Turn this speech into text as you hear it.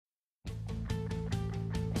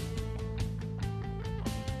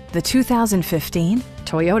the 2015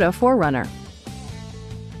 Toyota 4Runner.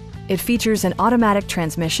 It features an automatic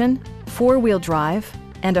transmission, four-wheel drive,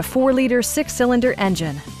 and a 4-liter 6-cylinder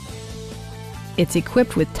engine. It's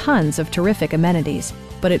equipped with tons of terrific amenities,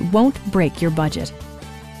 but it won't break your budget.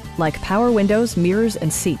 Like power windows, mirrors,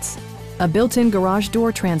 and seats, a built-in garage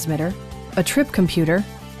door transmitter, a trip computer,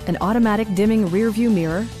 an automatic dimming rear-view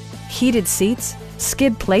mirror, heated seats,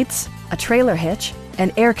 skid plates, a trailer hitch,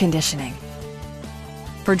 and air conditioning.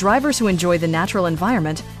 For drivers who enjoy the natural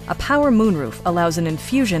environment, a power moonroof allows an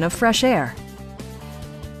infusion of fresh air.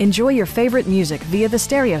 Enjoy your favorite music via the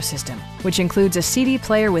stereo system, which includes a CD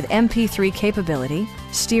player with MP3 capability,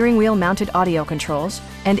 steering wheel mounted audio controls,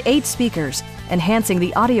 and 8 speakers, enhancing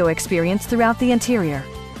the audio experience throughout the interior.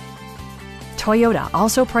 Toyota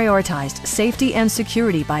also prioritized safety and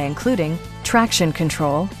security by including traction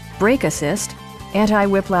control, brake assist,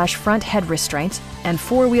 anti-whiplash front head restraints, and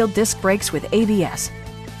 4-wheel disc brakes with ABS.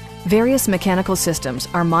 Various mechanical systems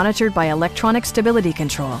are monitored by electronic stability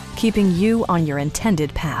control, keeping you on your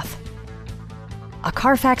intended path. A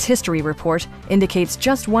Carfax history report indicates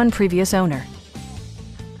just one previous owner.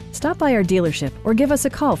 Stop by our dealership or give us a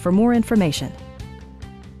call for more information.